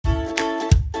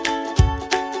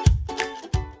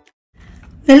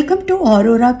Welcome to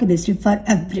Aurora Chemistry for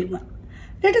everyone.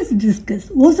 Let us discuss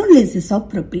ozonolysis of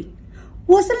propene.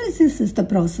 Ozonolysis is the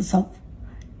process of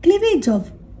cleavage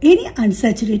of any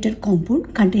unsaturated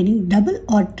compound containing double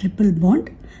or triple bond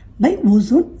by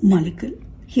ozone molecule.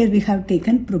 Here we have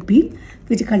taken propene,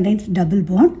 which contains double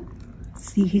bond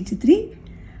CH3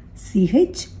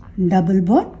 CH double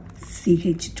bond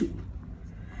CH2.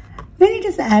 When it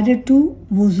is added to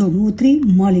ozone O3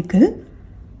 molecule,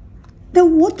 the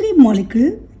O3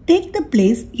 molecule take the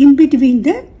place in between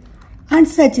the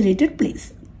unsaturated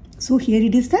place. So here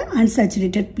it is the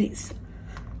unsaturated place.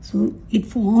 So it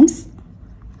forms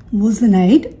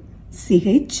ozonide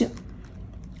CH,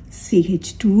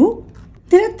 CH2.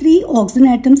 There are 3 oxygen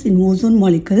atoms in ozone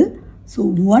molecule. So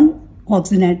one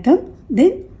oxygen atom,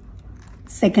 then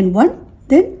second one,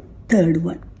 then third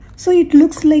one. So it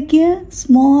looks like a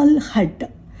small hut.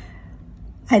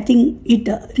 I think it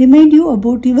reminds you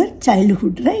about your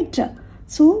childhood, right?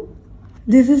 So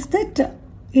this is that.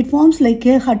 It forms like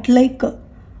a hut-like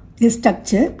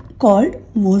structure called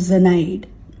ozonide.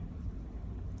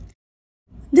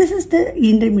 This is the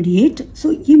intermediate. So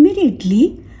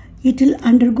immediately it will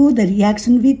undergo the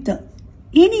reaction with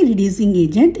any reducing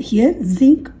agent, here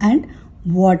zinc and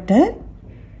water.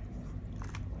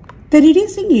 The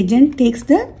reducing agent takes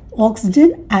the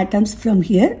oxygen atoms from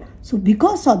here. So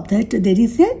because of that, there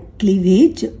is a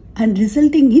cleavage and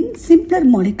resulting in simpler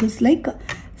molecules like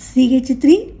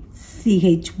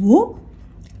CH3CHO,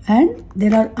 and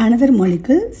there are another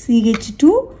molecule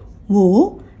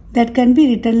CH2O that can be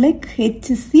written like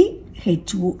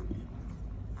HCHO.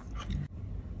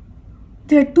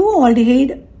 There are 2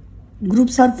 aldehyde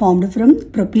groups are formed from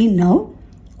propene now.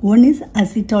 One is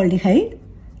acetaldehyde,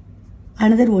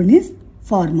 another one is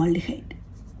formaldehyde.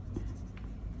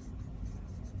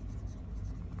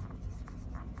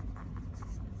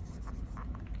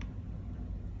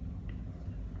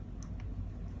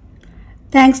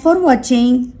 Thanks for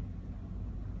watching.